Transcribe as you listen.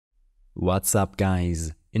What's up,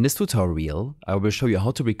 guys? In this tutorial, I will show you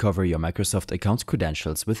how to recover your Microsoft account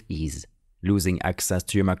credentials with ease. Losing access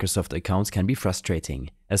to your Microsoft account can be frustrating,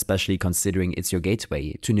 especially considering it's your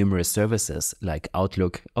gateway to numerous services like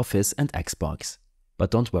Outlook, Office, and Xbox.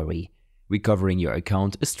 But don't worry, recovering your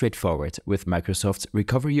account is straightforward with Microsoft's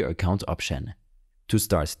Recover Your Account option. To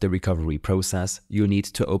start the recovery process, you'll need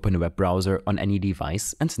to open a web browser on any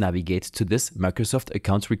device and navigate to this Microsoft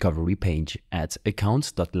Account Recovery page at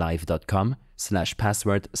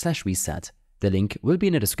account.live.com/password/reset. The link will be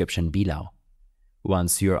in the description below.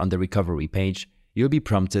 Once you're on the recovery page, you'll be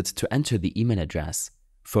prompted to enter the email address,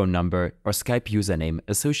 phone number, or Skype username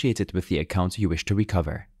associated with the account you wish to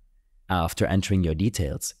recover. After entering your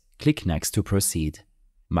details, click Next to proceed.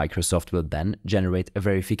 Microsoft will then generate a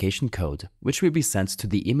verification code, which will be sent to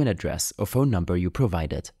the email address or phone number you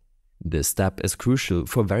provided. This step is crucial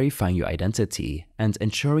for verifying your identity and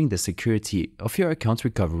ensuring the security of your account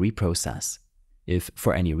recovery process. If,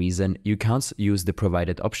 for any reason, you can't use the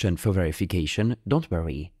provided option for verification, don't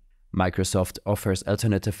worry. Microsoft offers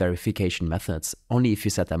alternative verification methods only if you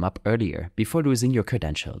set them up earlier before losing your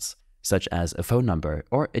credentials, such as a phone number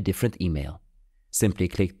or a different email. Simply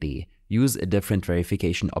click the Use a different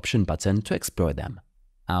verification option button to explore them.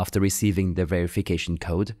 After receiving the verification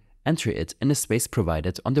code, enter it in the space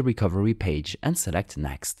provided on the recovery page and select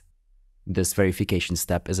Next. This verification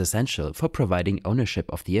step is essential for providing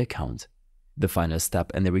ownership of the account. The final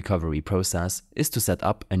step in the recovery process is to set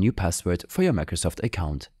up a new password for your Microsoft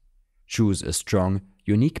account. Choose a strong,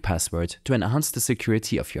 unique password to enhance the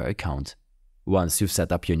security of your account. Once you've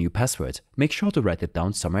set up your new password, make sure to write it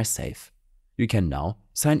down somewhere safe. You can now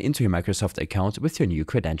sign into your Microsoft account with your new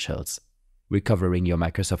credentials. Recovering your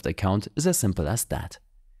Microsoft account is as simple as that.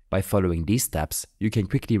 By following these steps, you can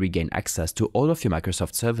quickly regain access to all of your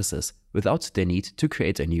Microsoft services without the need to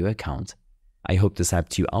create a new account. I hope this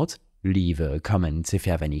helped you out. Leave a comment if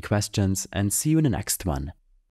you have any questions, and see you in the next one.